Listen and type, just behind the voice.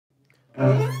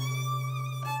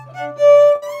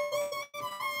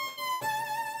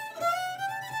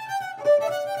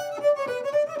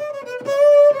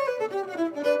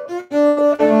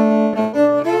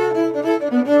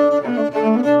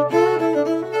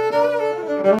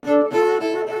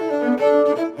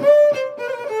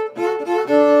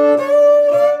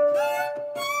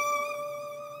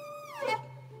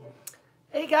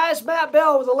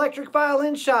With Electric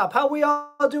Violin Shop. How we all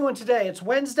doing today? It's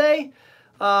Wednesday,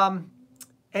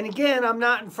 and again, I'm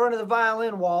not in front of the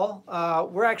violin wall.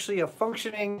 We're actually a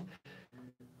functioning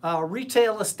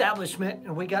retail establishment,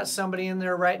 and we got somebody in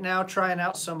there right now trying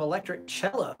out some electric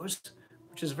cellos,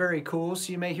 which is very cool.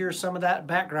 So you may hear some of that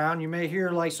background. You may hear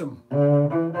like some,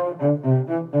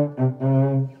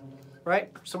 right?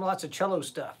 Some lots of cello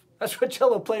stuff. That's what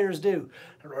cello players do.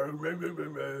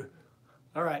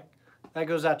 All right. That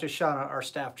goes out to Shauna, our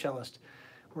staff cellist,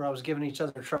 where I was giving each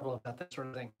other trouble about that sort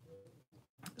of thing.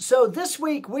 So this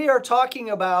week we are talking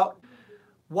about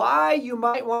why you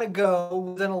might want to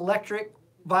go with an electric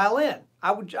violin.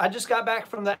 I just got back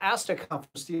from the ASTA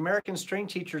conference, the American String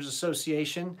Teachers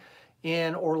Association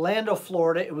in Orlando,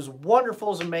 Florida. It was wonderful,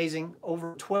 it was amazing.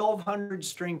 Over 1,200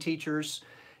 string teachers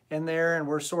in there, and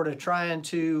we're sort of trying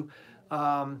to,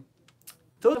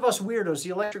 those of us weirdos, the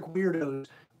electric weirdos,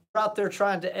 we're out there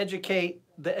trying to educate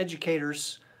the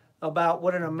educators about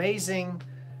what an amazing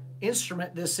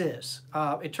instrument this is.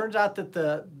 It turns out that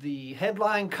the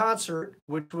headline concert,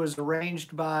 which was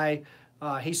arranged by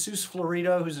Jesus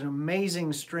Florido, who's an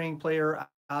amazing string player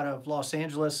out of Los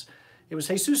Angeles, it was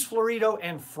Jesus Florido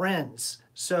and friends.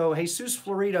 So Jesus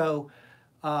Florido,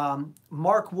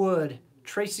 Mark Wood,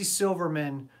 Tracy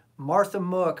Silverman, Martha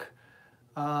Mook,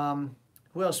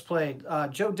 who else played?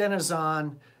 Joe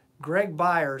Denizon, Greg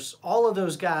Byers, all of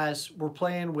those guys were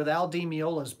playing with Al Di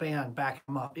Meola's band backing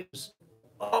them up. It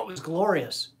was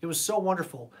glorious. It was so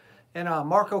wonderful. And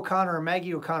Mark O'Connor and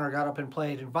Maggie O'Connor got up and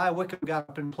played, and Vi Wickham got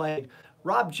up and played.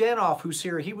 Rob Janoff, who's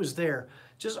here, he was there.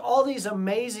 Just all these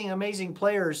amazing, amazing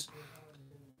players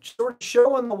sort of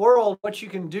showing the world what you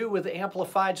can do with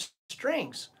amplified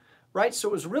strings, right? So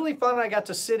it was really fun. I got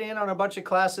to sit in on a bunch of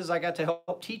classes. I got to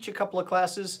help teach a couple of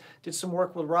classes, did some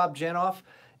work with Rob Janoff.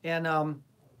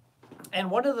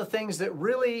 And one of the things that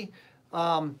really,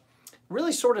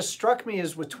 really sort of struck me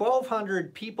is with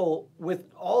 1,200 people with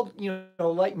all,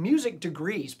 like music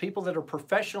degrees, people that are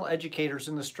professional educators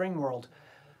in the string world,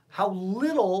 how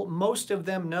little most of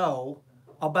them know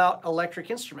about electric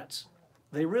instruments.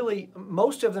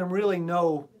 Most of them really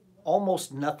know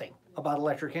almost nothing about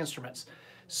electric instruments.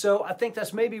 So I think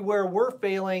that's maybe where we're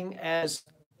failing as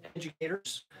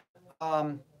educators.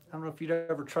 I don't know if you'd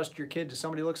ever trust your kid to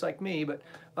somebody who looks like me, but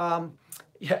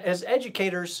yeah, as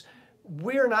educators,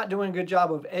 we're not doing a good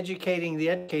job of educating the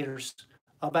educators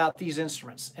about these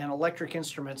instruments and electric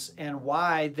instruments and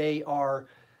why they are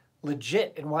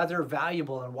legit and why they're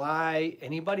valuable and why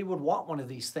anybody would want one of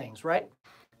these things, right?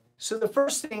 So the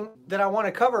first thing that I want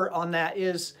to cover on that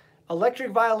is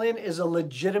electric violin is a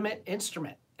legitimate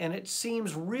instrument. And it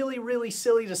seems really, really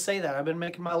silly to say that. I've been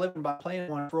making my living by playing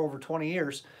one for over 20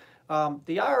 years.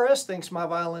 The IRS thinks my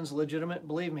violin's legitimate,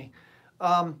 believe me.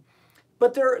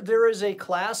 But there is a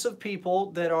class of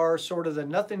people that are sort of the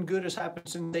nothing good has happened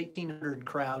since 1800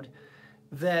 crowd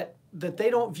that they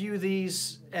don't view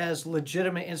these as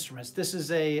legitimate instruments. This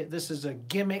is a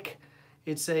gimmick.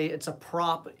 It's a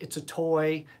prop. It's a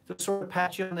toy. They'll sort of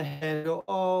pat you on the head and go,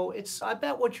 oh, I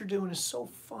bet what you're doing is so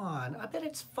fun. I bet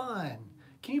it's fun.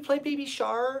 Can you play Baby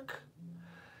Shark?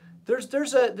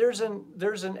 There's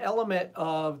an element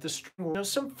of the string,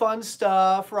 some fun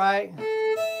stuff, right?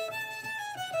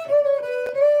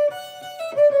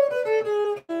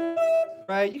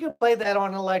 Right, you can play that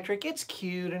on electric. It's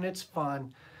cute and it's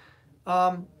fun.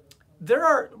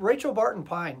 Rachel Barton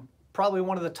Pine, probably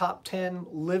one of the top 10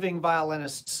 living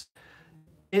violinists,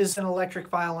 is an electric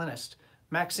violinist.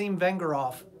 Maxim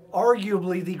Vengerov,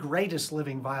 arguably the greatest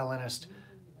living violinist,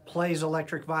 plays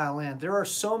electric violin. There are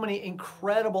so many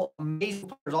incredible, amazing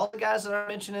players. All the guys that I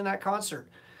mentioned in that concert,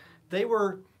 they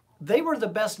were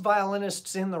the best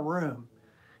violinists in the room,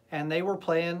 and they were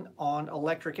playing on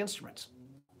electric instruments.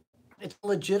 It's a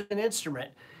legitimate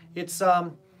instrument. It's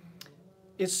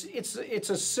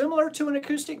similar to an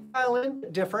acoustic violin,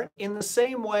 but different in the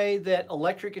same way that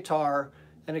electric guitar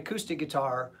and acoustic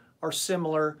guitar are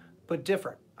similar but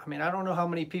different. I mean, I don't know how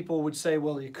many people would say,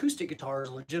 well, the acoustic guitar is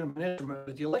a legitimate instrument,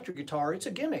 but the electric guitar, it's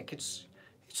a gimmick. It's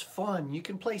fun. You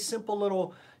can play simple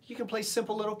little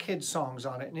kid songs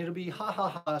on it, and it'll be ha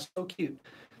ha ha, so cute.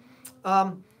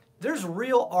 There's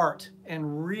real art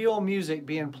and real music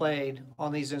being played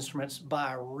on these instruments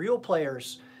by real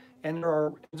players, And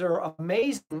there are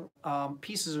amazing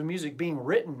pieces of music being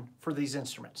written for these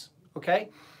instruments, okay?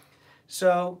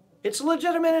 So it's a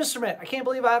legitimate instrument. I can't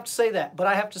believe I have to say that, but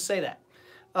I have to say that.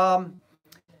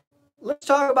 Let's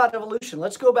talk about evolution.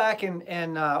 Let's go back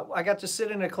and I got to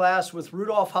sit in a class with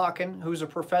Rudolf Haken, who's a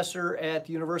professor at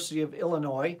the University of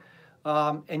Illinois.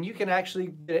 And you can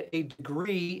actually get a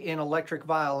degree in electric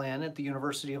violin at the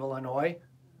University of Illinois.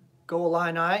 Go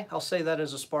Illini, I'll say that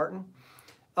as a Spartan.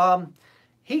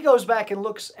 He goes back and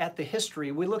looks at the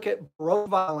history. We look at Baroque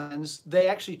violins. They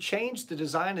actually changed the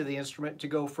design of the instrument to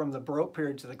go from the Baroque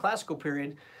period to the classical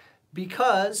period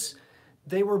because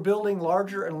they were building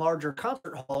larger and larger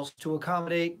concert halls to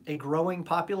accommodate a growing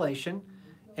population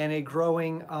and a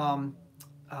growing amount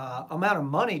of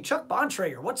money. Chuck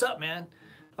Bontrager, what's up, man?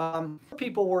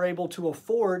 People were able to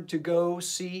afford to go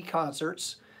see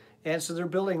concerts, and so they're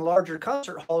building larger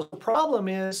concert halls. The problem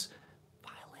is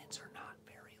violins are not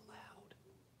very loud.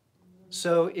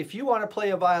 So if you want to play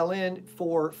a violin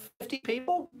for 50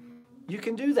 people, you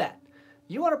can do that.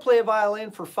 You want to play a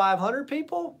violin for 500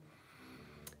 people?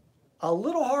 A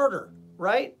little harder,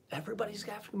 right? Everybody's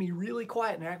got to be really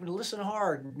quiet and they're having to listen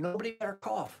hard. Nobody better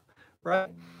cough, right?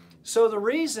 So the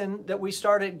reason that we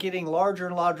started getting larger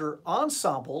and larger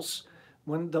ensembles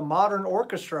when the modern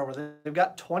orchestra, where they've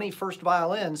got 20 first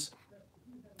violins,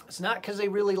 it's not because they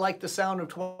really like the sound of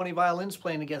 20 violins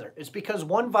playing together. It's because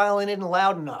one violin isn't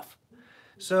loud enough.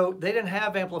 So they didn't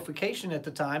have amplification at the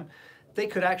time. They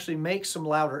could actually make some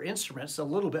louder instruments, a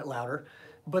little bit louder,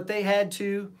 but they had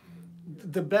to,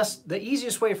 the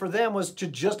easiest way for them was to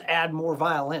just add more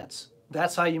violins.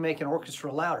 That's how you make an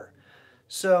orchestra louder.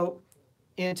 So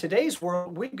in today's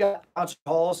world, we've got concert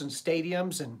halls and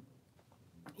stadiums, and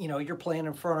you know, you're playing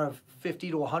in front of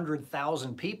 50 to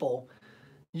 100,000 people.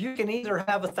 You can either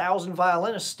have 1,000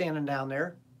 violinists standing down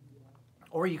there,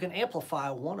 or you can amplify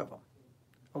one of them.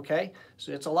 Okay,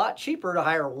 so it's a lot cheaper to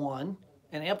hire one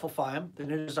and amplify them than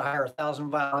it is to hire 1,000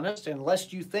 violinists.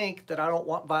 Unless you think that I don't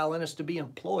want violinists to be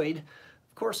employed,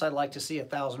 of course I'd like to see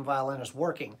 1,000 violinists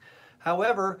working.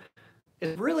 However,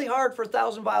 it's really hard for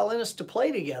 1,000 violinists to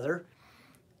play together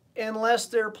unless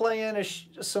they're playing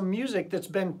some music that's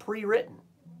been pre-written,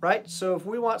 right? So if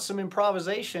we want some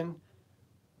improvisation,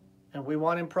 and we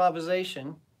want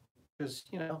improvisation, because,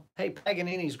 you know, hey,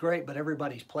 Paganini's great, but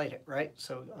everybody's played it, right?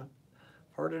 So I've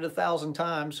heard it 1,000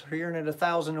 times, hearing it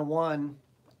 1,001,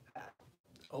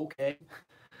 okay.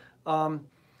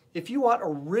 If you want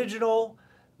original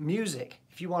music,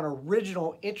 if you want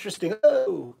original, interesting,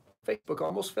 oh, Facebook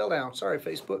almost fell down. Sorry,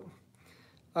 Facebook.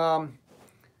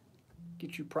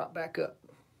 Get you propped back up.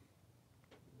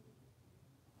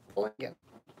 Pull it again.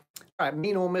 All right,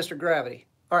 mean old Mr. Gravity.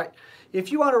 All right,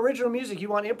 if you want original music, you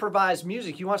want improvised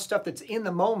music, you want stuff that's in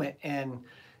the moment and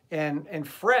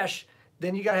fresh,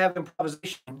 then you got to have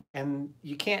improvisation, and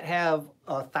you can't have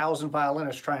 1,000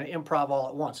 violinists trying to improv all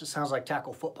at once. It sounds like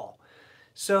tackle football.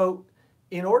 So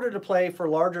in order to play for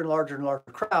larger and larger and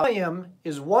larger crowds, volume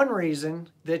is one reason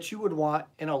that you would want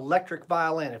an electric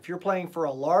violin. If you're playing for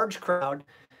a large crowd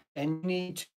and you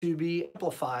need to be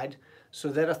amplified so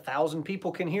that 1,000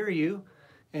 people can hear you,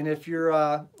 and if you're,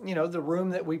 you know, the room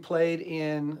that we played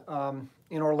in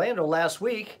Orlando last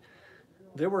week,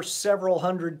 there were several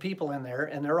hundred people in there,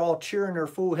 and they're all cheering their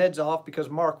fool heads off because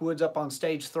Mark Wood's up on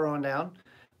stage throwing down.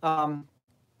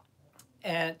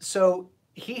 And so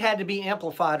he had to be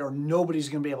amplified or nobody's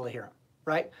going to be able to hear him,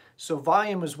 right? So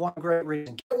volume is one great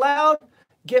reason. Get loud,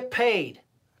 get paid.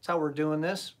 That's how we're doing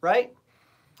this, right?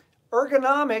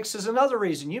 Ergonomics is another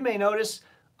reason. You may notice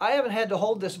I haven't had to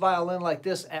hold this violin like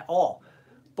this at all.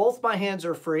 Both my hands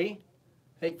are free.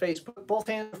 Hey, Facebook, both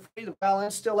hands are free. The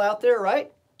violin's still out there,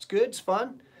 right? It's good, it's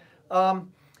fun.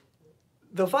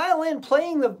 The violin,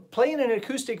 playing an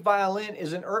acoustic violin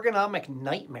is an ergonomic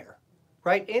nightmare,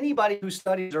 right? Anybody who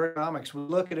studies ergonomics would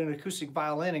look at an acoustic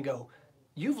violin and go,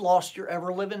 you've lost your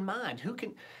ever-living mind.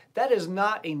 That is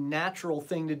not a natural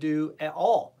thing to do at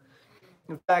all.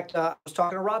 In fact, I was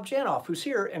talking to Rob Janoff, who's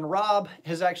here, and Rob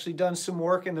has actually done some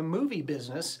work in the movie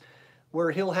business where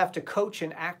he'll have to coach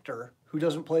an actor who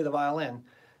doesn't play the violin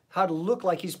how to look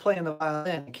like he's playing the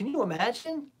violin. Can you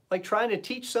imagine, like, trying to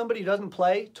teach somebody who doesn't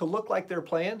play to look like they're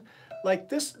playing? Like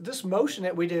this motion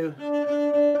that we do,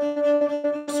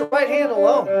 it's the right hand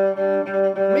alone.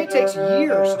 I mean, it takes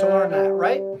years to learn that,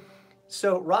 right?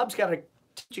 So Rob's got to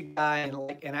teach a guy in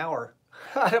like an hour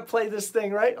how to play this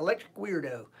thing, right? Electric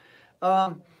weirdo.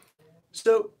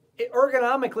 So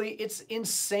ergonomically, it's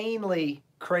insanely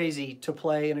crazy to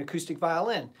play an acoustic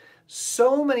violin.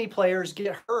 So many players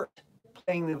get hurt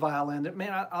playing the violin.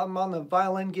 Man, I'm on the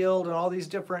Violin Guild and all these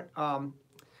different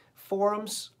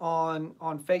forums on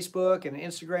Facebook and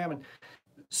Instagram, and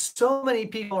So many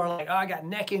people are like, oh, I got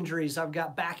neck injuries, I've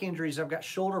got back injuries, I've got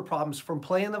shoulder problems from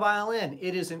playing the violin.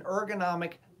 It is an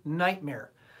ergonomic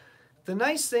nightmare. The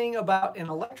nice thing about an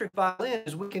electric violin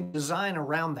is we can design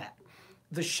around that.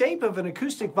 The shape of an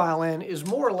acoustic violin is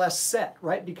more or less set,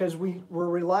 right? Because we're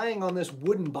relying on this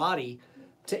wooden body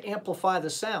to amplify the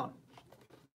sound.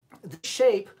 The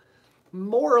shape,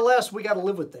 more or less, we got to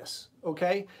live with this,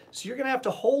 okay? So you're going to have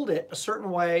to hold it a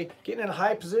certain way, getting in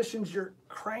high positions, you're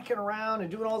cranking around and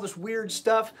doing all this weird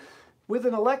stuff. With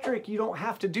an electric, you don't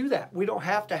have to do that. We don't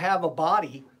have to have a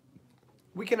body.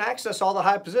 We can access all the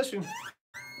high positions.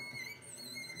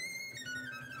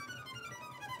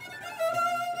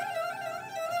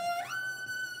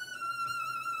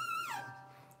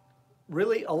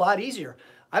 Really a lot easier.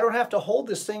 I don't have to hold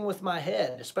this thing with my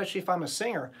head, especially if I'm a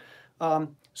singer.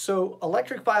 So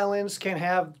electric violins can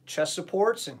have chest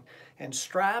supports and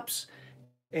straps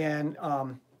and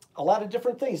a lot of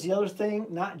different things. The other thing,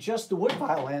 not just the wood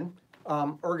violin,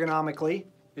 ergonomically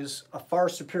is a far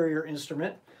superior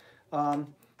instrument,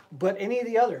 but any of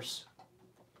the others.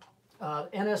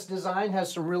 NS Design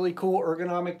has some really cool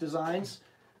ergonomic designs.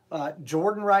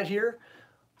 Jordan right here.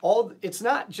 It's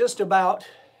not just about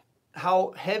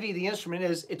how heavy the instrument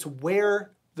is, it's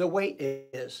where the weight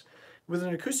is. With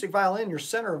an acoustic violin, your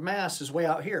center of mass is way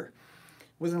out here.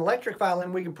 With an electric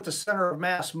violin, we can put the center of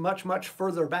mass much, much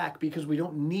further back because we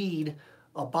don't need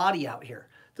a body out here.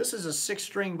 This is a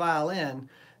 6-string violin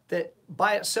that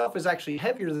by itself is actually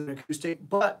heavier than acoustic,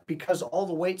 but because all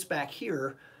the weight's back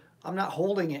here, I'm not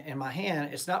holding it in my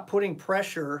hand. It's not putting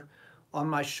pressure on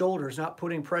my shoulders, not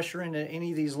putting pressure into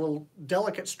any of these little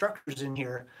delicate structures in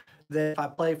here that if I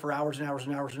play for hours and hours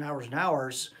and hours and hours and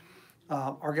hours,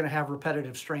 are going to have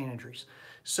repetitive strain injuries.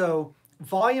 So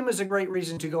volume is a great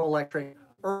reason to go electric.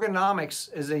 Ergonomics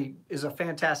is a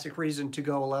fantastic reason to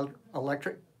go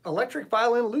electric. Electric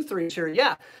violin Luthieries here,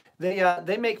 yeah,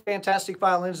 they make fantastic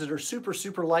violins that are super,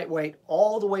 super lightweight.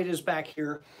 All the weight is back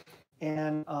here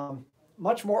and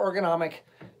much more ergonomic.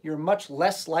 You're much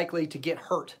less likely to get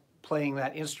hurt playing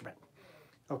that instrument,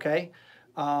 okay?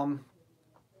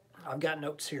 I've got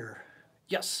notes here.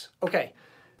 Yes, okay.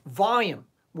 Volume.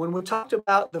 When we talked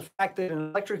about the fact that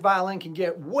an electric violin can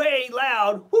get way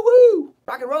loud, woo-woo,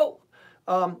 rock and roll,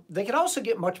 they can also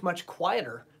get much, much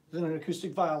quieter than an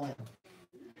acoustic violin.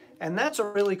 And that's a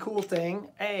really cool thing.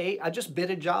 I just bid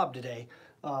a job today,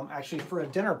 actually for a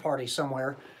dinner party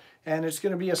somewhere, and it's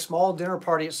going to be a small dinner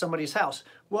party at somebody's house.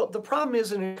 Well, the problem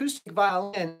is an acoustic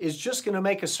violin is just going to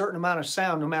make a certain amount of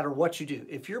sound no matter what you do.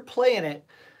 If you're playing it,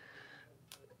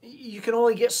 you can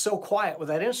only get so quiet with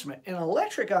that instrument. An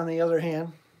electric, on the other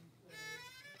hand,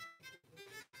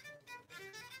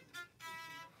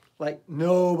 like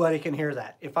nobody can hear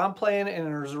that. If I'm playing and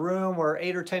there's a room where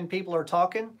 8 or 10 people are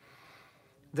talking,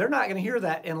 they're not going to hear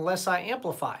that unless I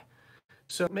amplify.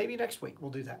 So maybe next week we'll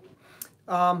do that.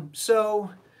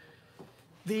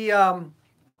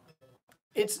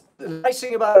 It's the nice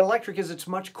thing about electric is it's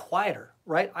much quieter,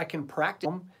 right? I can practice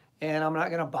them and I'm not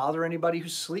going to bother anybody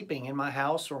who's sleeping in my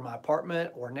house or my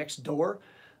apartment or next door.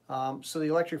 So the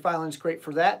electric violin is great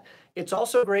for that. It's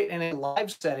also great in a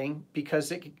live setting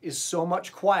because it is so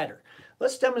much quieter.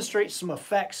 Let's demonstrate some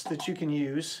effects that you can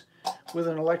use with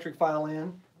an electric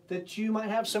violin that you might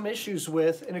have some issues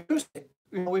with an acoustic.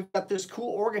 You know, we've got this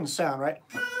cool organ sound, right?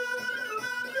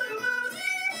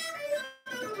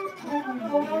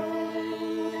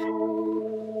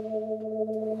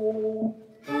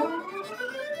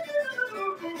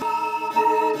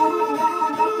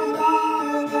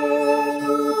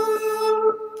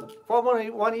 If I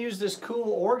want to use this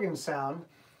cool organ sound,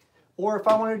 or if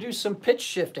I want to do some pitch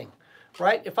shifting,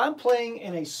 right? If I'm playing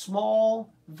in a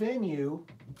small venue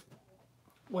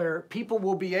where people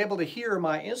will be able to hear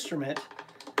my instrument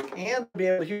and be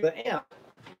able to hear the amp,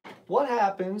 what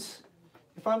happens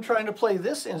if I'm trying to play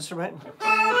this instrument?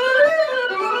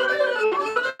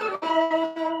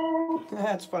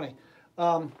 That's funny.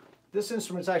 This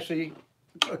instrument's actually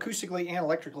acoustically and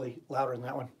electrically louder than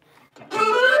that one.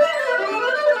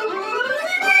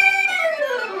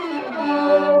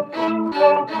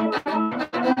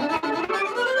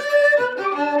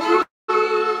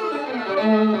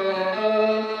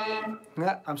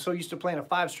 I'm so used to playing a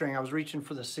 5-string, I was reaching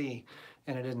for the C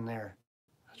and it isn't there.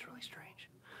 That's really strange.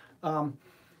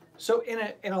 So in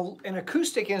an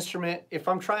acoustic instrument, if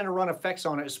I'm trying to run effects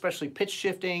on it, especially pitch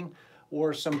shifting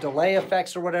or some delay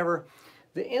effects or whatever,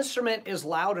 the instrument is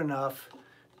loud enough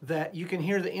that you can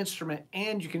hear the instrument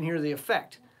and you can hear the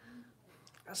effect.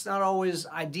 That's not always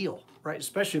ideal, right?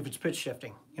 Especially if it's pitch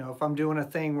shifting. You know, if I'm doing a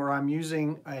thing where I'm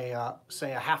using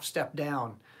say a half step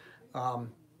down.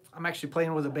 I'm actually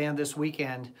playing with a band this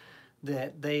weekend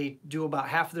that they do about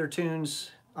half of their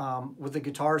tunes with the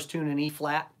guitars tuned in E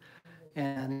flat,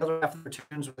 and the other half of their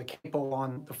tunes with a capo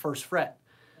on the first fret.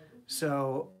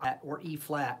 So, or E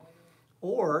flat.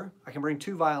 Or I can bring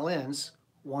two violins,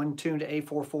 one tuned to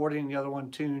A440 and the other one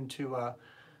tuned to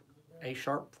A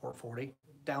sharp 440,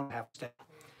 down half step.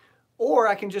 Or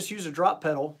I can just use a drop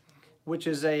pedal, which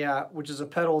is a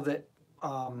pedal that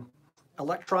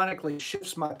electronically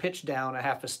shifts my pitch down a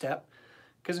half a step.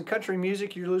 Because in country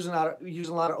music, you're using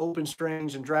a lot of open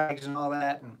strings and drags and all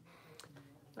that. And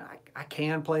I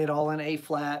can play it all in A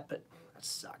flat, but that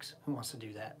sucks. Who wants to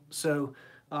do that? So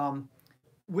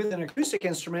with an acoustic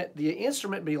instrument, the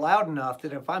instrument be loud enough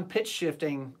that if I'm pitch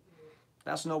shifting,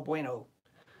 that's no bueno.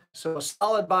 So a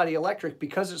solid body electric,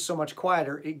 because it's so much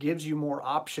quieter, it gives you more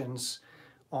options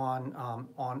on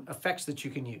effects that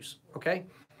you can use, okay?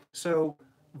 So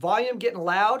volume getting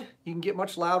loud, you can get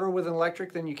much louder with an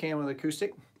electric than you can with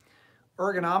acoustic.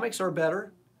 Ergonomics are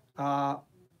better.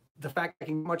 The fact I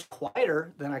can get much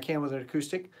quieter than I can with an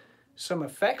acoustic. Some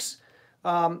effects.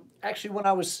 Actually, when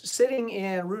I was sitting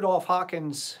in Rudolph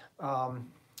Hawkins'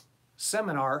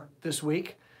 seminar this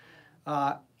week,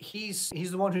 he's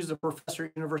the one who's the professor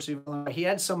at University of Illinois. He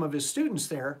had some of his students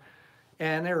there,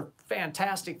 and they're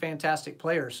fantastic, fantastic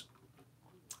players.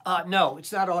 No,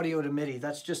 it's not audio to MIDI.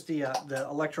 That's just the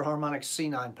Electro-Harmonix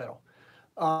C9 pedal.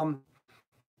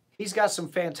 He's got some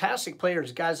fantastic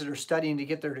players, guys that are studying to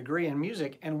get their degree in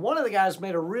music. And one of the guys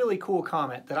made a really cool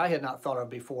comment that I had not thought of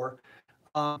before.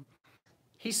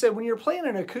 He said, when you're playing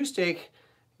an acoustic,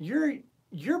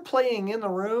 you're playing in the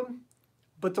room,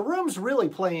 but the room's really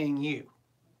playing you,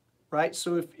 right?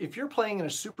 So if you're playing in a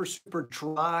super, super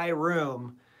dry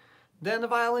room, then the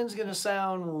violin's going to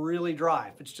sound really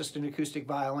dry if it's just an acoustic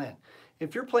violin.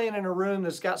 If you're playing in a room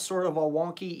that's got sort of a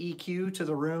wonky EQ to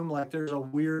the room, like there's a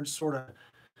weird sort of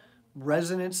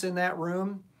resonance in that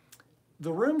room,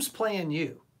 the room's playing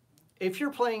you. If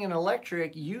you're playing an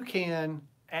electric, you can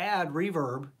add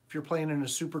reverb if you're playing in a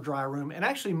super dry room. And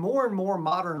actually more and more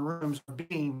modern rooms are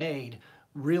being made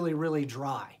really, really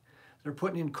dry. They're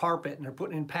putting in carpet and they're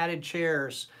putting in padded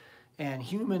chairs, and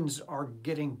humans are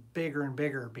getting bigger and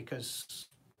bigger because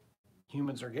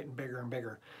humans are getting bigger and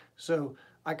bigger. So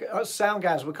us sound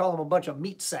guys, we call them a bunch of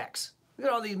meat sacks. Look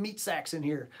at all these meat sacks in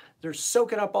here. They're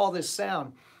soaking up all this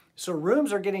sound. So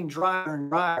rooms are getting drier and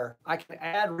drier. I can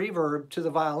add reverb to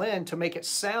the violin to make it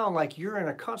sound like you're in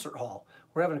a concert hall.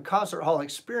 We're having a concert hall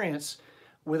experience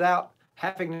without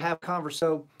having to have conversation.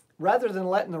 So rather than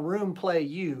letting the room play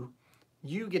you,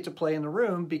 you get to play in the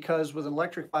room, because with an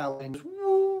electric violin,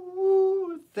 woo,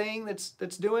 woo thing that's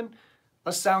doing,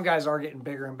 us sound guys are getting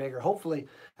bigger and bigger. Hopefully,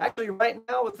 actually right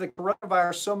now with the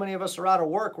coronavirus, so many of us are out of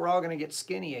work, we're all going to get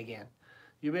skinny again.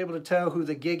 You'll be able to tell who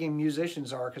the gigging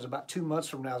musicians are, because about 2 months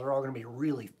from now, they're all going to be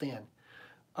really thin,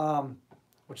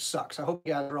 which sucks. I hope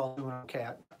you guys are all doing okay.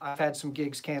 I've had some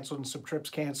gigs canceled and some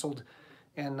trips canceled,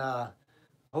 and I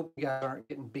hope you guys aren't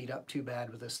getting beat up too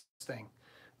bad with this thing.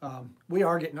 We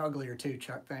are getting uglier too,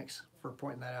 Chuck. Thanks for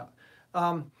pointing that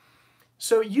out.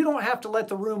 So you don't have to let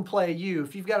the room play you.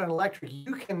 If you've got an electric,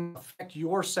 you can affect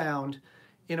your sound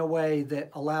in a way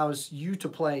that allows you to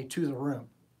play to the room,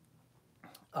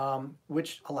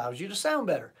 which allows you to sound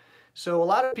better. So a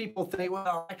lot of people think,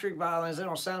 well, electric violins, they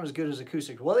don't sound as good as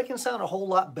acoustics. Well, they can sound a whole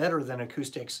lot better than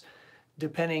acoustics,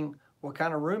 depending what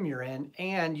kind of room you're in,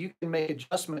 and you can make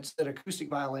adjustments that acoustic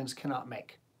violins cannot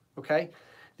make, okay?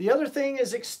 The other thing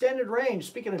is extended range.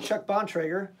 Speaking of Chuck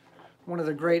Bontrager, one of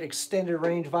the great extended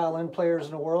range violin players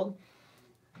in the world.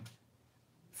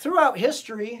 Throughout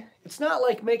history, it's not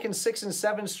like making 6- and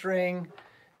 7-string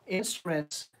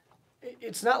instruments.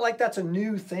 It's not like that's a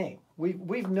new thing.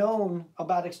 We've known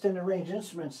about extended range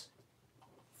instruments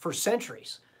for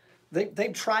centuries.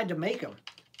 They've tried to make them.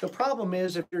 The problem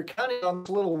is, if you're counting on this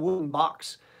little wooden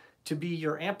box to be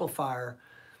your amplifier,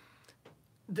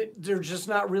 they're just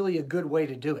not really a good way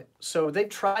to do it. So they've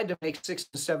tried to make 6-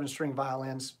 and 7-string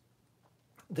violins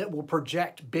that will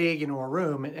project big into a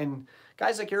room. And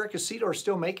guys like Eric Aceto are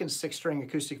still making 6-string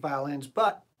acoustic violins,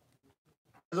 but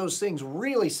those things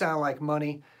really sound like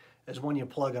money as when you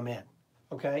plug them in,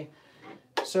 okay?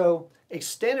 So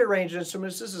extended range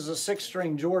instruments, this is a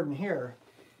 6-string Jordan here.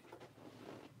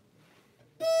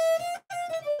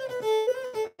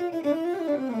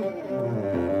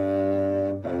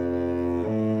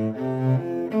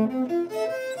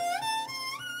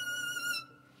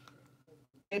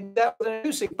 And that was an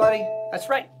acoustic, buddy. That's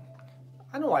right.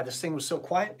 I know why this thing was so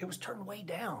quiet. It was turned way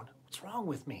down. What's wrong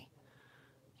with me?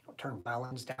 You don't turn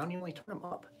violins down, you only turn them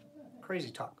up. Crazy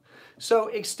talk. So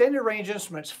extended range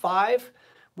instruments, 5.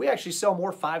 We actually sell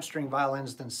more 5-string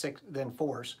violins than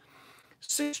 4s.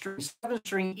 6-string,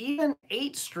 7-string, even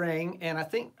 8-string, and I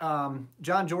think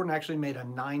John Jordan actually made a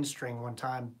 9-string one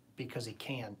time because he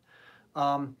can.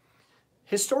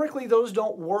 Historically, those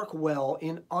don't work well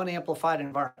in unamplified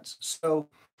environments. So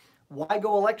why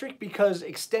go electric? Because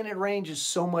extended range is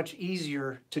so much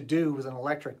easier to do with an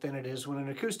electric than it is with an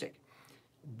acoustic.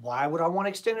 Why would I want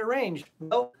extended range?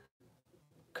 Well,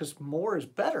 because more is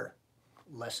better.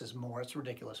 Less is more. It's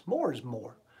ridiculous. More is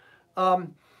more.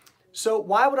 So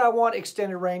why would I want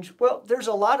extended range? Well, there's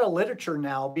a lot of literature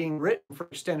now being written for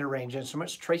extended range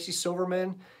instruments. Tracy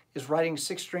Silverman is writing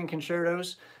 6-string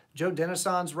concertos. Joe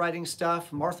Denison's writing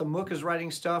stuff. Martha Mook is writing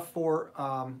stuff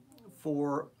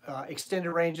for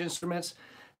extended range instruments.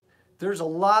 There's a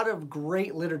lot of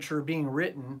great literature being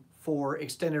written for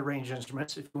extended range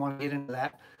instruments, if you want to get into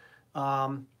that.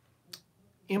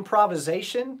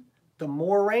 Improvisation, the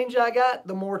more range I got,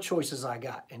 the more choices I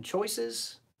got. And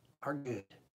choices are good,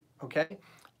 okay?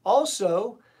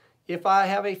 Also, if I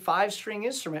have a 5-string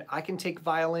instrument, I can take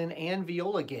violin and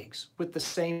viola gigs with the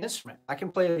same instrument. I can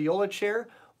play a viola chair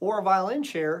or a violin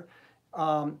chair,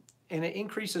 and it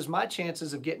increases my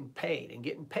chances of getting paid. And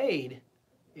getting paid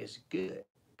is good.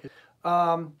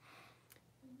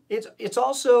 It's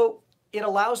also, it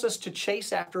allows us to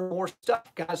chase after more stuff.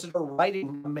 Guys that are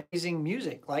writing amazing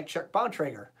music, like Chuck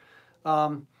Bontrager.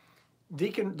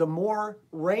 The more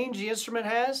range the instrument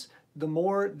has, the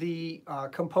more the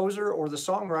composer or the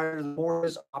songwriter, the more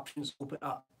his options open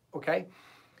up, okay?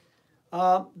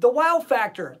 The wow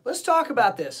factor. Let's talk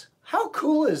about this. How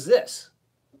cool is this?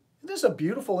 This is a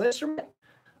beautiful instrument,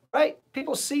 right?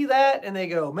 People see that and they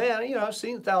go, man, you know, I've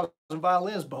seen 1,000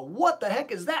 violins, but what the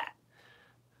heck is that?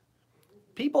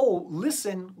 People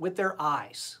listen with their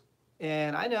eyes.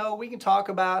 And I know we can talk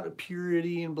about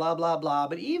purity and blah, blah, blah,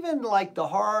 but even like the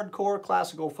hardcore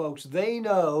classical folks, they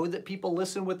know that people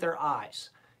listen with their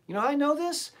eyes. You know how I know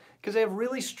this? Because they have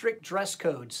really strict dress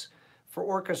codes for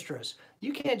orchestras.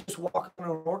 You can't just walk on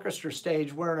an orchestra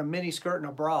stage wearing a mini skirt and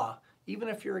a bra, even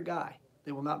if you're a guy.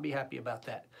 They will not be happy about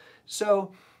that.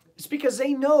 So it's because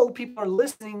they know people are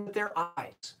listening with their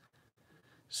eyes.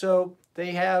 So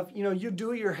they have, you know, you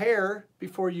do your hair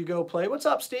before you go play. What's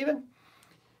up, Steven?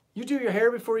 You do your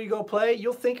hair before you go play.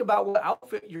 You'll think about what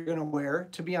outfit you're going to wear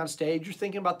to be on stage. You're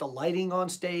thinking about the lighting on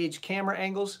stage, camera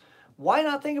angles. Why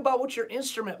not think about what your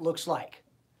instrument looks like?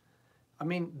 I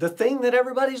mean, the thing that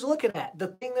everybody's looking at, the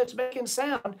thing that's making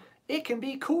sound, it can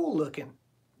be cool looking,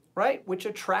 right? Which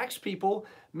attracts people.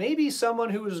 Maybe someone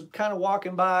who is kind of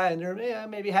walking by and they're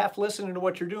maybe half listening to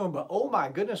what you're doing, but oh my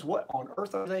goodness, what on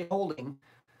earth are they holding?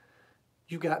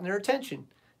 You've gotten their attention.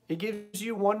 It gives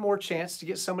you one more chance to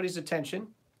get somebody's attention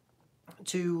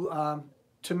to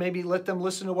maybe let them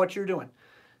listen to what you're doing.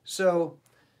 So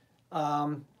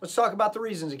let's talk about the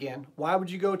reasons again. Why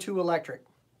would you go to electric?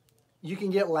 You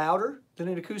can get louder than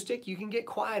an acoustic. You can get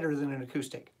quieter than an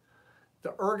acoustic. The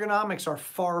ergonomics are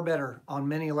far better on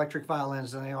many electric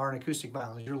violins than they are in acoustic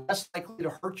violins. You're less likely to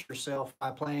hurt yourself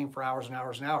by playing for hours and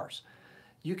hours and hours.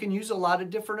 You can use a lot of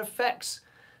different effects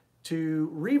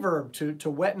to reverb,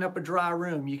 to wetten up a dry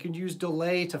room. You can use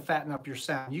delay to fatten up your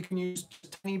sound. You can use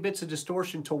tiny bits of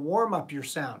distortion to warm up your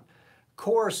sound.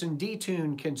 Chorus and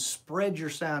detune can spread your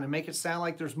sound and make it sound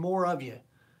like there's more of you.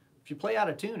 If you play out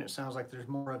of tune, it sounds like there's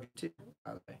more of you too,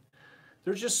 by the way.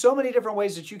 There's just so many different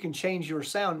ways that you can change your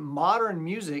sound. Modern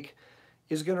music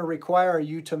is going to require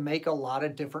you to make a lot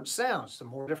of different sounds. The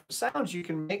more different sounds you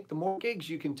can make, the more gigs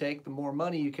you can take, the more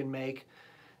money you can make,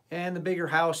 and the bigger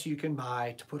house you can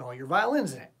buy to put all your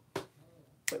violins in it.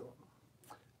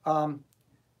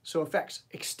 So effects,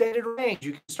 extended range.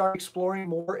 You can start exploring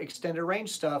more extended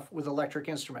range stuff with electric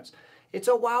instruments. It's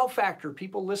a wow factor.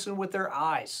 People listen with their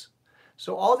eyes.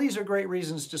 So all these are great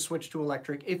reasons to switch to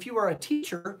electric. If you are a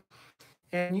teacher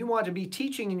and you want to be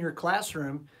teaching in your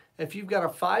classroom, if you've got a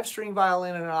 5-string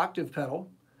violin and an octave pedal,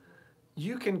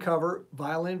 you can cover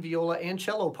violin, viola, and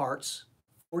cello parts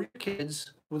for your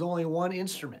kids with only one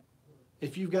instrument.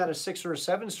 If you've got a 6 or a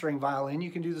 7-string violin,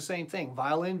 you can do the same thing.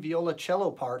 Violin, viola,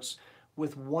 cello parts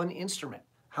with one instrument.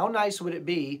 How nice would it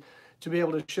be to be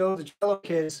able to show the cello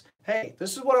kids, hey,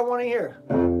 this is what I want to hear.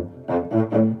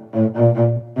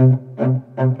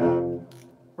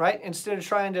 Right? Instead of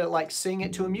trying to like sing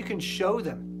it to them, you can show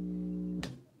them.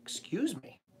 Excuse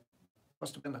me.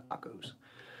 Must have been the tacos.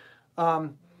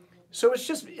 So it's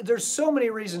just, there's so many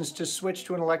reasons to switch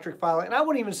to an electric violin. And I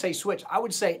wouldn't even say switch. I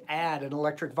would say add an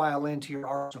electric violin to your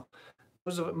arsenal.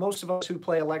 Most of us who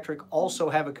play electric also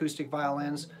have acoustic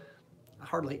violins. I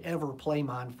hardly ever play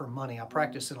mine for money. I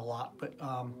practice it a lot, but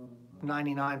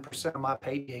 99% of my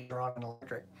paid gigs are on an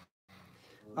electric.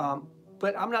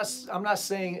 But I'm not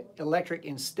saying electric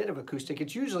instead of acoustic.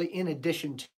 It's usually in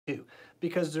addition to. do,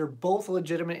 because they're both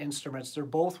legitimate instruments. They're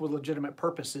both with legitimate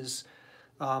purposes.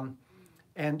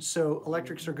 And so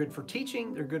electrics are good for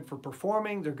teaching, they're good for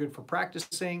performing, they're good for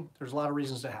practicing. There's a lot of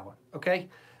reasons to have one, okay?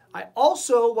 I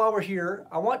also, while we're here,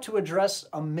 I want to address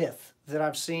a myth that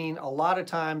I've seen a lot of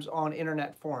times on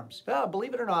internet forums.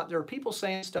 Believe it or not, there are people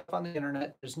saying stuff on the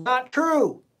internet that's not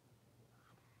true.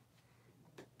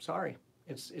 Sorry,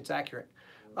 it's accurate.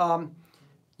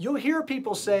 You'll hear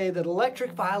people say that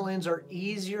electric violins are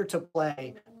easier to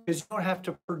play because you don't have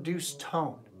to produce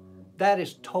tone. That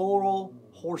is total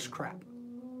horse crap.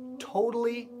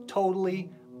 Totally,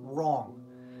 totally wrong.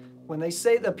 When they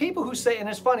say, the people who say, and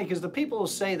it's funny because the people who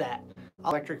say that,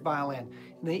 electric violin,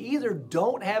 and they either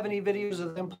don't have any videos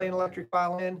of them playing electric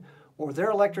violin, or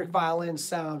their electric violin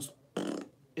sounds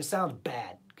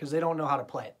bad because they don't know how to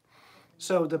play it.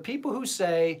 So the people who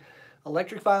say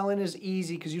electric violin is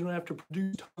easy because you don't have to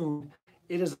produce tone,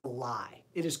 it is a lie.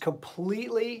 It is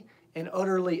completely and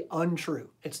utterly untrue.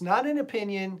 It's not an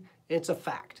opinion, it's a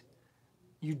fact.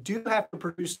 You do have to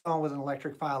produce tone with an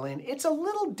electric violin. It's a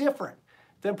little different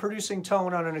than producing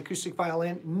tone on an acoustic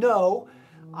violin. No,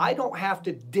 I don't have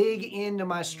to dig into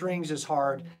my strings as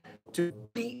hard to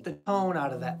beat the tone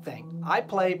out of that thing. I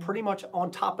play pretty much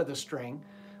on top of the string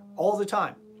all the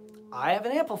time. I have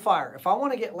an amplifier. If I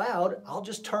want to get loud, I'll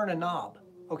just turn a knob,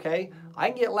 okay? I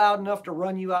can get loud enough to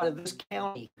run you out of this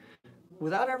county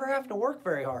without ever having to work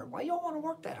very hard. Why y'all want to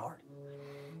work that hard?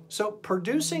 So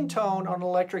producing tone on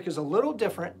electric is a little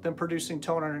different than producing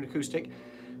tone on an acoustic.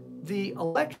 The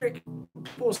electric,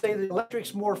 people say the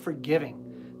electric's more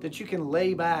forgiving, that you can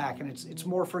lay back and it's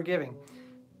more forgiving.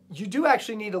 You do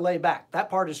actually need to lay back. That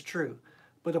part is true.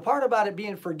 But the part about it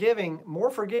being forgiving, more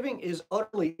forgiving, is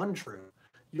utterly untrue.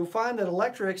 You'll find that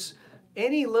electrics,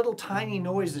 any little tiny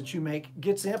noise that you make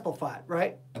gets amplified,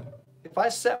 right? If I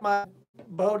set my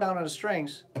bow down on the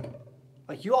strings,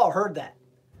 like you all heard that.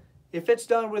 If it's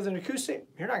done with an acoustic,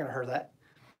 you're not going to hear that.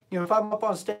 You know, if I'm up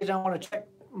on stage, I want to check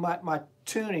my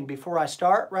tuning before I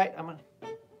start, right?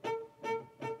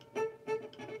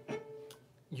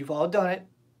 You've all done it.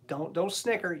 Don't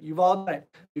snicker. You've all done it.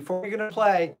 Before you're going to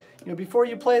play, you know, before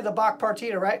you play the Bach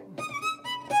partita, right?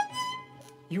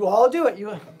 You all do it.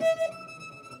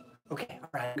 Okay, all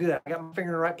right, good. I got my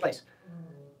finger in the right place.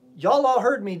 Y'all all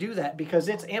heard me do that because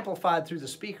it's amplified through the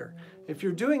speaker. If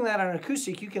you're doing that on an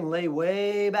acoustic, you can lay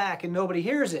way back and nobody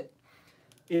hears it.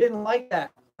 It didn't like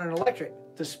that on an electric.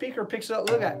 The speaker picks it up.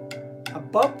 Look at it. I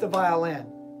bumped the violin.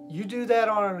 You do that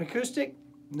on an acoustic,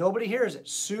 nobody hears it.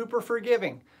 Super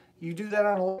forgiving. You do that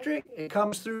on electric, it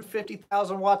comes through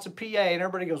 50,000 watts of PA and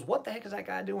everybody goes, what the heck is that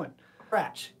guy doing?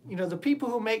 Scratch. You know, the people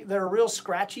who make, they're real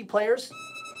scratchy players.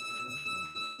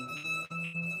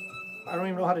 I don't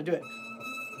even know how to do it.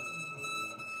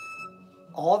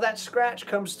 All that scratch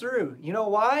comes through. You know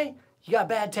why? You got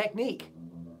bad technique.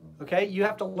 Okay? You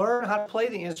have to learn how to play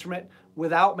the instrument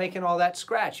without making all that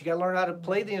scratch. You got to learn how to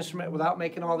play the instrument without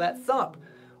making all that thump.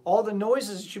 All the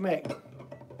noises that you make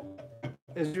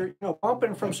is you're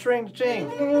bumping from string to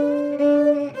string.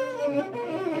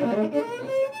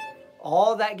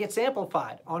 All that gets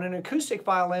amplified. On an acoustic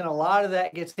violin, a lot of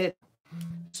that gets hit.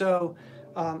 So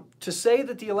to say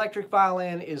that the electric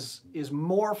violin is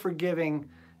more forgiving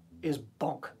is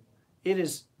bunk. It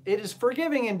is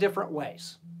forgiving in different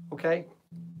ways, okay?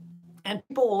 And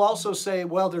people will also say,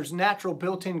 well, there's natural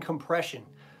built-in compression.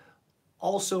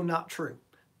 Also not true.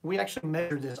 We actually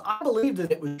measured this. I believed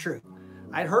that it was true.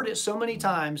 I'd heard it so many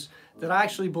times that I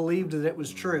actually believed that it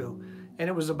was true. And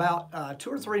it was about 2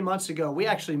 or 3 months ago, we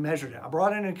actually measured it. I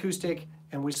brought in an acoustic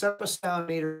and we set up a sound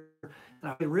meter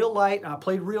and I played real light and I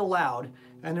played real loud.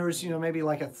 And there was, maybe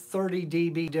like a 30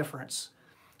 dB difference.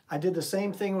 I did the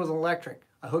same thing with an electric.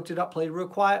 I hooked it up, played real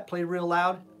quiet, played real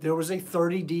loud. There was a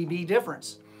 30 dB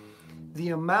difference. The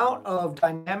amount of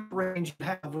dynamic range you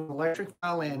have with an electric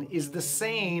violin is the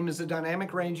same as the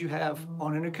dynamic range you have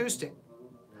on an acoustic.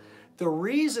 The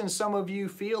reason some of you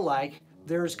feel like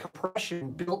there's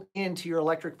compression built into your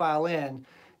electric violin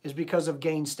is because of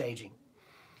gain staging.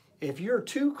 If you're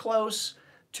too close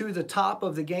to the top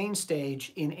of the gain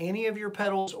stage in any of your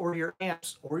pedals or your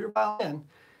amps or your violin,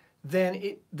 then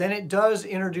it does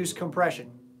introduce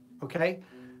compression, okay?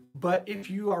 But if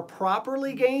you are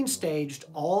properly gain staged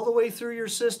all the way through your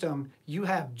system, you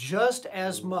have just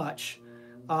as much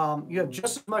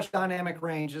dynamic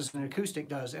range as an acoustic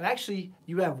does. And actually,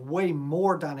 you have way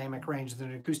more dynamic range than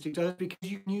an acoustic does because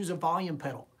you can use a volume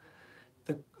pedal.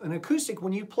 An acoustic,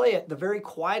 when you play it, the very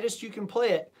quietest you can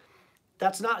play it,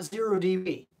 that's not 0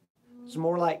 dB. It's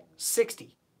more like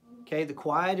 60. Okay, the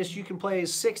quietest you can play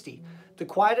is 60. The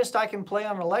quietest I can play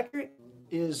on an electric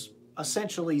is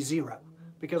essentially 0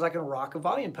 because I can rock a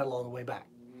volume pedal all the way back.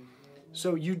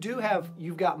 So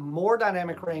you've got more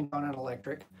dynamic range on an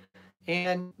electric,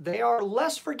 and they are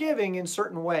less forgiving in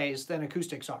certain ways than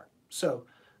acoustics are. So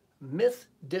myth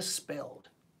dispelled.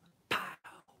 Pow!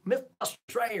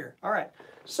 Mythbusters right here. All right.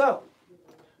 So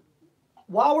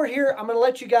while we're here, I'm going to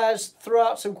let you guys throw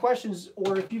out some questions,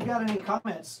 or if you've got any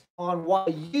comments on why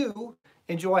you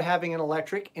enjoy having an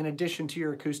electric in addition to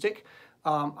your acoustic.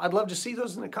 I'd love to see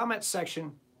those in the comments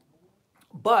section.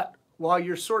 But while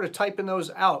you're sort of typing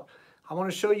those out, I want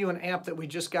to show you an amp that we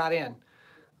just got in.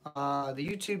 The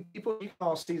YouTube people, you can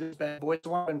all see this bad boy. It's the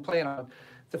one I've been playing on.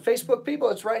 The Facebook people,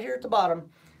 it's right here at the bottom.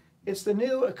 It's the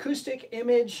new Acoustic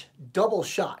Image Double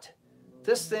Shot.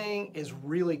 This thing is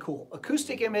really cool.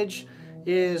 Acoustic Image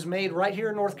is made right here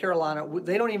in North Carolina.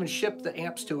 They don't even ship the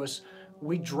amps to us.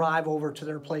 We drive over to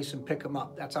their place and pick them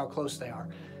up. That's how close they are.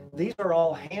 These are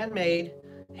all handmade,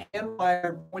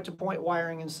 hand-wired, point-to-point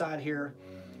wiring inside here.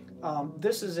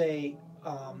 This is a,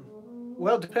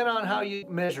 well, depending on how you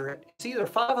measure it, it's either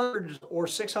 500 or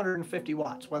 650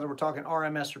 watts, whether we're talking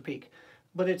RMS or peak.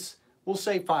 But it's, we'll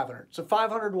say 500. It's a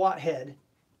 500 watt head,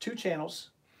 2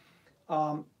 channels.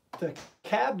 The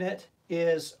cabinet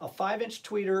is a 5-inch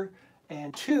tweeter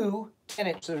and 2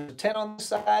 10-inch. There's a 10 on this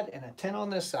side and a 10 on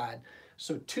this side.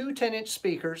 So 2 10-inch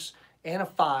speakers and a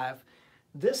 5.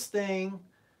 This thing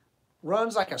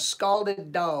runs like a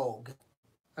scalded dog.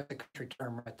 That's a country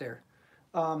term right there.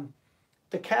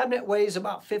 The cabinet weighs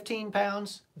about 15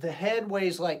 pounds. The head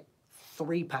weighs like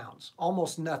 3 pounds,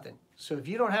 almost nothing. So if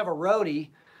you don't have a roadie,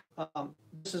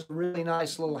 this is a really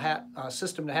nice little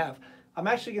system to have. I'm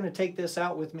actually going to take this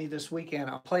out with me this weekend.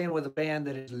 I'm playing with a band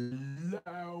that is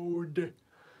loud.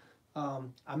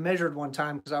 I measured one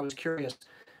time because I was curious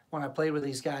when I played with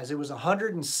these guys. It was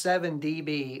 107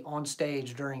 dB on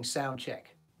stage during sound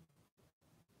check.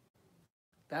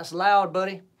 That's loud,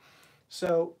 buddy.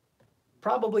 So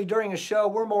probably during a show,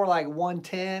 we're more like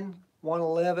 110,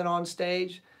 111 on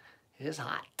stage. It is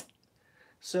hot.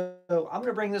 So I'm going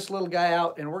to bring this little guy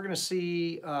out, and we're going to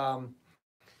see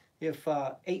if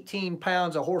 18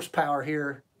 pounds of horsepower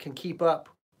here can keep up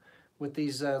with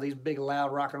these big,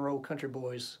 loud rock and roll country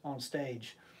boys on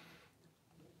stage.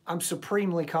 I'm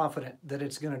supremely confident that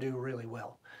it's going to do really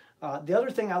well. The other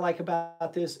thing I like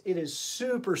about this, it is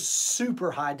super,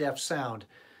 super high-def sound.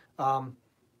 I'm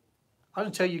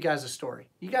going to tell you guys a story.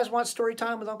 You guys want story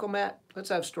time with Uncle Matt? Let's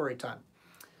have story time.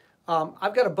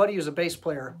 I've got a buddy who's a bass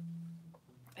player,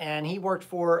 and he worked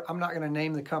for, I'm not going to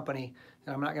name the company,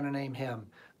 and I'm not going to name him,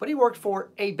 but he worked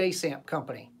for a bass amp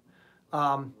company.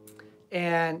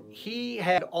 And he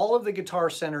had all of the guitar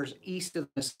centers east of the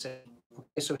Mississippi.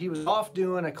 Okay, so he was off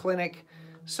doing a clinic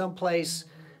someplace,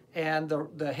 and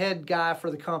the head guy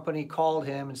for the company called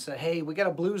him and said, hey, we got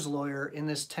a blues lawyer in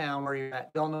this town where you're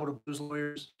at. Y'all know what a blues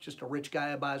lawyer is? Just a rich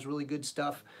guy who buys really good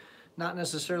stuff. Not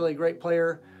necessarily a great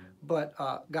player, but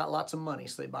got lots of money,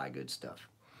 so they buy good stuff.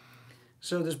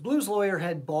 So this blues lawyer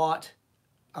had bought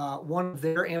one of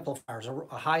their amplifiers,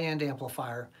 a high-end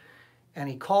amplifier, and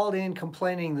he called in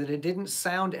complaining that it didn't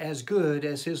sound as good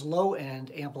as his low-end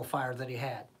amplifier that he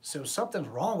had. So something's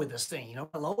wrong with this thing. You know,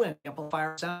 the low-end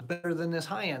amplifier sounds better than this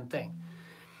high-end thing.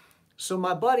 So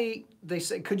my buddy, they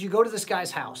said, could you go to this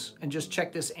guy's house and just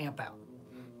check this amp out?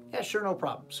 Yeah, sure, no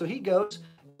problem. So he goes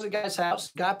to the guy's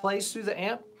house, guy plays through the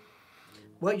amp.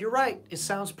 Well, you're right, it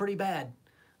sounds pretty bad.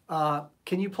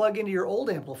 Can you plug into your old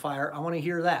amplifier? I want to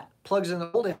hear that. Plugs in the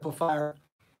old amplifier.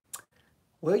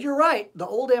 Well, you're right. The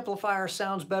old amplifier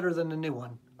sounds better than the new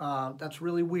one. That's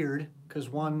really weird because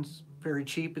one's very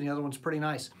cheap and the other one's pretty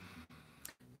nice.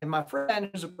 And my friend,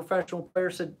 who's a professional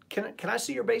player, said, can I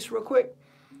see your bass real quick?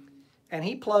 And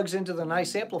he plugs into the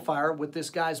nice amplifier with this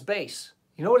guy's bass.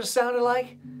 You know what it sounded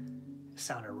like? It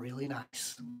sounded really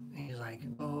nice. And he's like,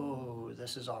 oh,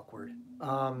 this is awkward.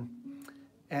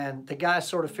 And the guy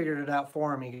sort of figured it out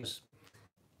for him. He goes,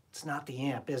 it's not the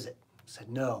amp, is it? I said,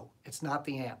 no, it's not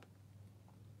the amp.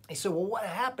 He said, well, what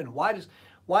happened? Why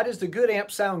does the good amp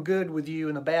sound good with you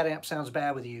and the bad amp sounds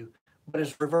bad with you, but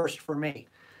it's reversed for me?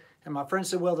 And my friend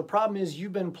said, well, the problem is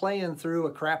you've been playing through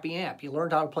a crappy amp. You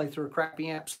learned how to play through a crappy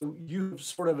amp, so you've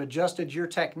sort of adjusted your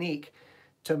technique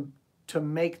to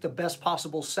make the best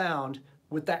possible sound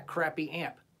with that crappy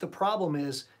amp. The problem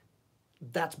is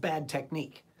that's bad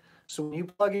technique. So when you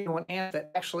plug into an amp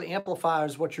that actually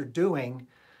amplifies what you're doing,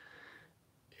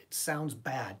 it sounds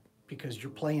bad because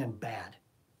you're playing bad.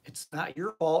 It's not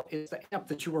your fault. It's the amp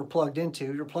that you were plugged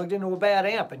into. You're plugged into a bad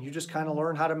amp, and you just kind of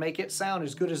learn how to make it sound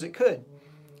as good as it could.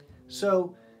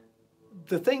 So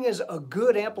the thing is, a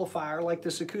good amplifier like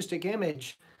this Acoustic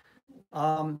Image,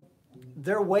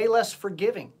 they're way less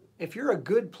forgiving. If you're a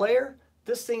good player,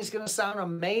 this thing's going to sound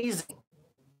amazing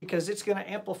because it's going to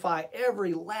amplify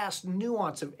every last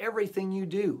nuance of everything you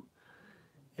do.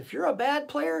 If you're a bad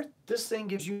player, this thing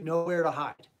gives you nowhere to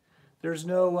hide. There's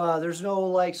no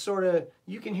like sort of,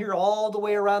 you can hear all the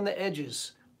way around the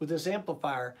edges with this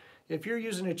amplifier. If you're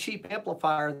using a cheap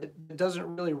amplifier that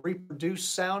doesn't really reproduce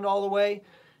sound all the way,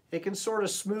 it can sort of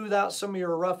smooth out some of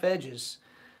your rough edges.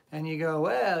 And you go,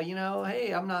 well, you know,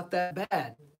 hey, I'm not that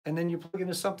bad. And then you plug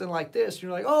into something like this, and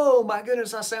you're like, oh my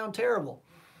goodness, I sound terrible.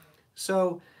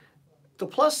 So the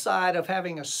plus side of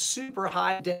having a super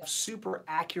high def, super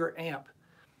accurate amp,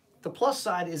 the plus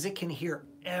side is it can hear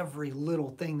every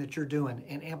little thing that you're doing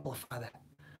and amplify that.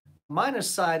 Minus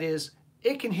side is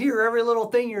it can hear every little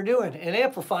thing you're doing and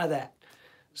amplify that.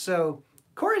 So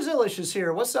Corey Zillish is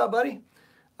here. What's up, buddy?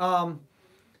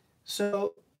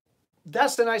 So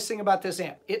that's the nice thing about this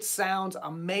amp. It sounds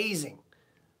amazing.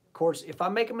 Of course, if I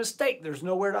make a mistake, there's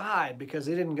nowhere to hide because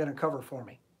it isn't going to cover for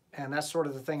me. And that's sort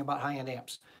of the thing about high-end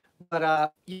amps.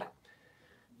 But yeah.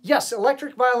 Yes,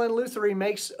 Electric Violin Lutherie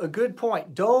makes a good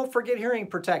point. Don't forget hearing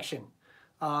protection.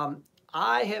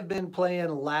 I have been playing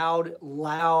loud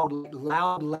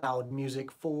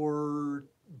music for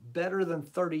better than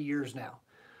 30 years now.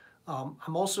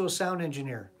 I'm also a sound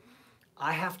engineer.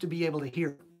 I have to be able to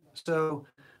hear. So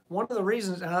one of the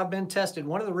reasons, and I've been tested,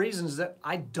 one of the reasons that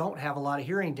I don't have a lot of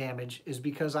hearing damage is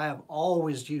because I have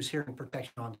always used hearing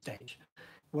protection on stage.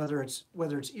 Whether it's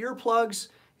earplugs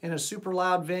in a super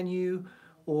loud venue,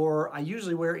 or I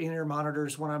usually wear in-ear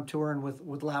monitors when I'm touring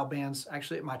with loud bands.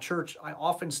 Actually, at my church, I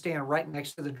often stand right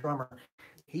next to the drummer.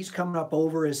 He's coming up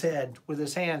over his head with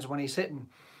his hands when he's hitting.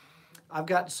 I've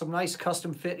got some nice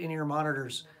custom fit in-ear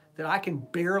monitors that I can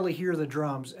barely hear the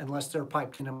drums unless they're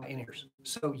piped into my in-ears.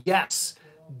 So yes,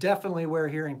 definitely wear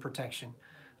hearing protection.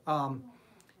 And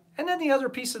then the other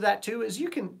piece of that too is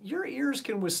your ears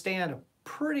can withstand a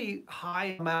pretty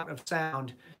high amount of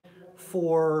sound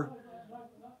for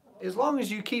as long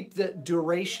as you keep the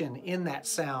duration in that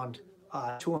sound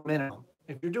to a minimum.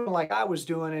 If you're doing like I was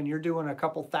doing and you're doing a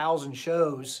couple thousand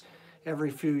shows every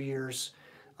few years,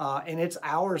 and it's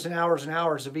hours and hours and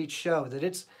hours of each show, that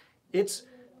it's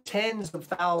tens of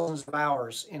thousands of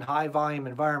hours in high volume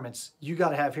environments, you got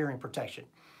to have hearing protection.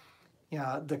 You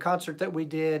know, the concert that we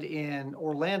did in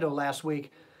Orlando last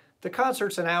week, the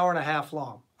concert's an hour and a half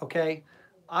long, okay?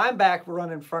 I'm back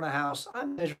running front of house.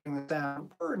 I'm measuring the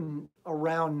sound. We're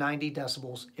around 90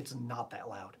 decibels. It's not that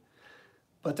loud.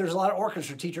 But there's a lot of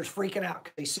orchestra teachers freaking out.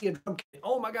 They see a drum kit.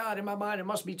 Oh my God, in my mind, it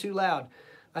must be too loud.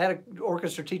 I had an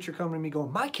orchestra teacher come to me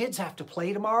going, my kids have to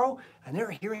play tomorrow and their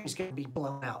hearing is going to be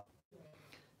blown out.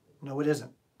 No, it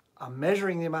isn't. I'm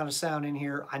measuring the amount of sound in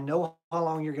here. I know how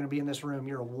long you're going to be in this room.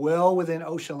 You're well within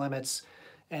OSHA limits.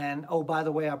 And oh, by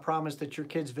the way, I promise that your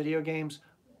kids' video games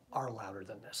are louder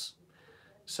than this.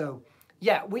 So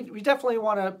yeah, we definitely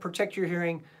want to protect your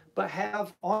hearing, but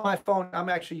have on my phone, I'm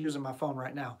actually using my phone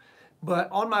right now, but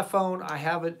on my phone, I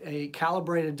have a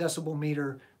calibrated decibel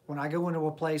meter. When I go into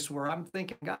a place where I'm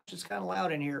thinking, gosh, it's kind of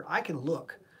loud in here, I can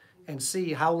look and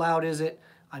see how loud is it.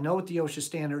 I know what the OSHA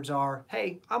standards are.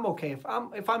 Hey, I'm okay.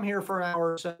 If I'm here for an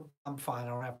hour or so, I'm fine. I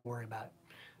don't have to worry about it.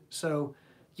 So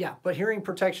yeah, but hearing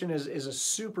protection is a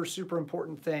super, super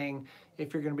important thing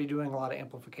if you're going to be doing a lot of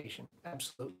amplification.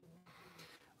 Absolutely.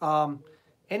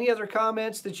 Any other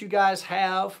comments that you guys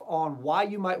have on why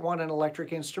you might want an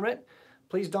electric instrument?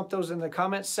 Please dump those in the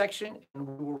comments section and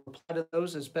we will reply to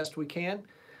those as best we can.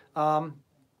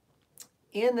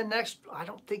 In the next, I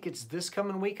don't think it's this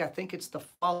coming week, I think it's the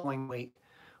following week,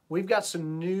 we've got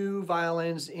some new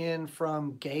violins in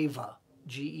from Geva,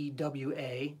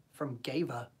 G-E-W-A, from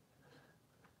Geva.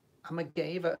 I'm a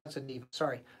Geva, that's a diva,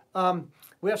 sorry.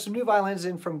 We have some new violins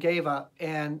in from Geva,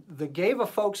 and the Geva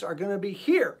folks are going to be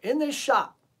here in this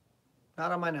shop,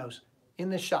 not on my nose, in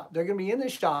this shop. They're going to be in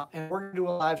this shop, and we're going to do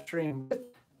a live stream with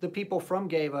the people from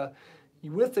Geva,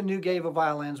 with the new Geva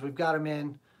violins. We've got them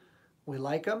in. We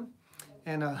like them,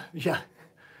 and yeah,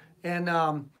 and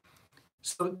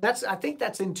so I think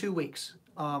that's in 2 weeks.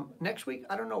 Next week,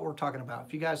 I don't know what we're talking about.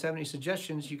 If you guys have any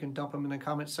suggestions, you can dump them in the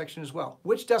comments section as well.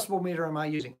 Which decibel meter am I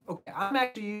using? Okay, I'm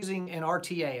actually using an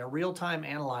RTA, a real-time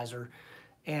analyzer,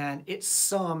 and it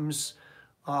sums.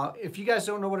 If you guys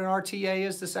don't know what an RTA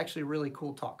is, this is actually really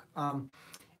cool talk. An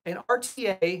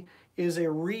RTA is a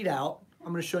readout.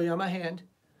 I'm going to show you on my hand.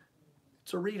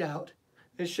 It's a readout.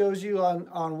 It shows you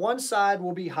on one side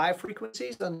will be high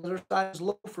frequencies, on the other side is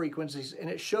low frequencies, and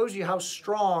it shows you how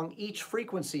strong each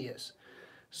frequency is.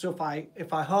 So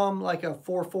if I hum like a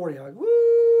 440, I'm like, woo,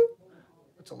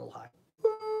 that's a little high.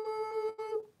 Woo,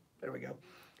 there we go.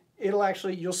 It'll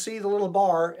actually, you'll see the little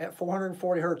bar at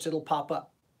 440 hertz, it'll pop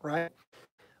up, right?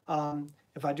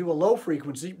 If I do a low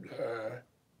frequency,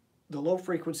 the low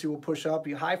frequency will push up.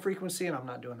 You high frequency, and I'm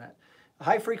not doing that.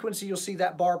 High frequency, you'll see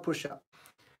that bar push up.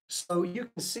 So you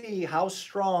can see how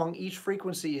strong each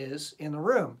frequency is in the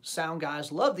room. Sound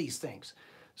guys love these things.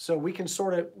 So we can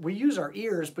we use our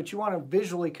ears, but you want to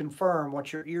visually confirm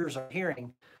what your ears are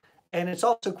hearing. And it's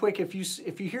also quick, if you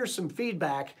hear some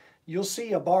feedback, you'll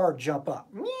see a bar jump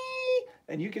up.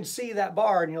 And you can see that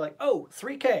bar and you're like, oh,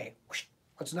 3K,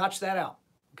 let's notch that out.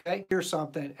 Okay, hear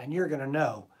something and you're gonna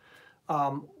know.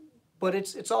 But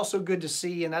it's also good to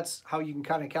see, and that's how you can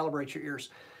kind of calibrate your ears.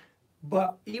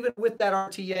 But even with that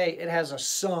RTA, it has a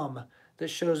sum that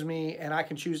shows me, and I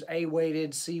can choose A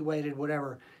weighted, C weighted,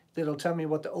 whatever, that'll tell me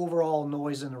what the overall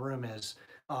noise in the room is.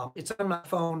 It's on my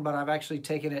phone, but I've actually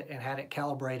taken it and had it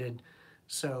calibrated,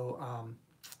 so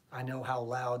I know how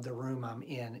loud the room I'm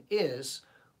in is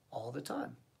all the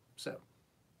time. So,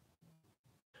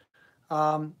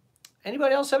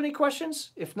 anybody else have any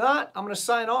questions? If not, I'm going to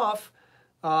sign off.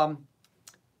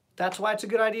 That's why it's a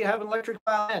good idea to have an electric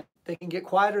violin. They can get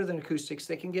quieter than acoustics.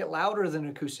 They can get louder than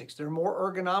acoustics. They're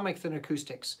more ergonomic than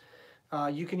acoustics.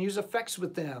 You can use effects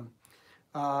with them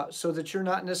so that you're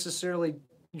not necessarily,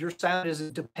 your sound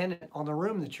isn't dependent on the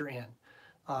room that you're in.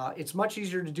 It's much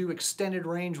easier to do extended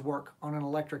range work on an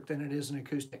electric than it is an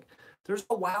acoustic. There's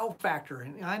a wow factor,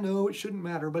 and I know it shouldn't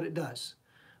matter, but it does.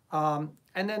 And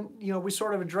then, you know, we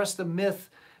sort of address the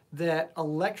myth that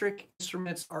electric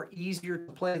instruments are easier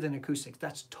to play than acoustics.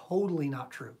 That's totally not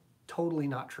true. Totally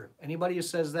not true. Anybody who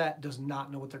says that does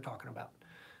not know what they're talking about.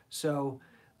 So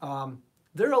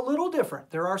they're a little different.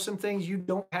 There are some things you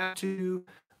don't have to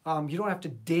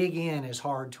dig in as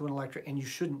hard to an electric, and you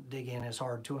shouldn't dig in as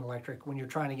hard to an electric when you're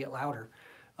trying to get louder.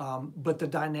 But the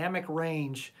dynamic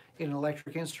range in an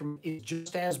electric instrument is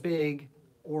just as big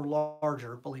or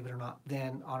larger, believe it or not,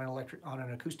 than on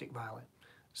an acoustic violin.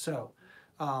 So,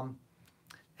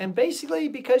 and basically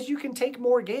because you can take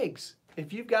more gigs.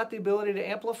 If you've got the ability to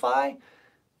amplify,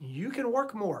 you can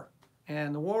work more.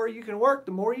 And the more you can work,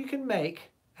 the more you can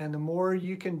make, and the more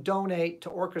you can donate to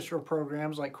orchestra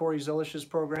programs like Corey Zillish's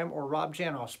program or Rob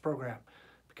Janoff's program,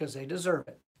 because they deserve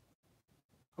it.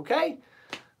 Okay?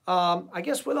 I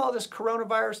guess with all this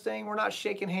coronavirus thing, we're not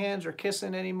shaking hands or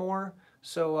kissing anymore.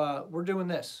 So we're doing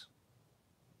this.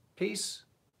 Peace.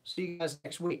 See you guys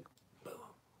next week.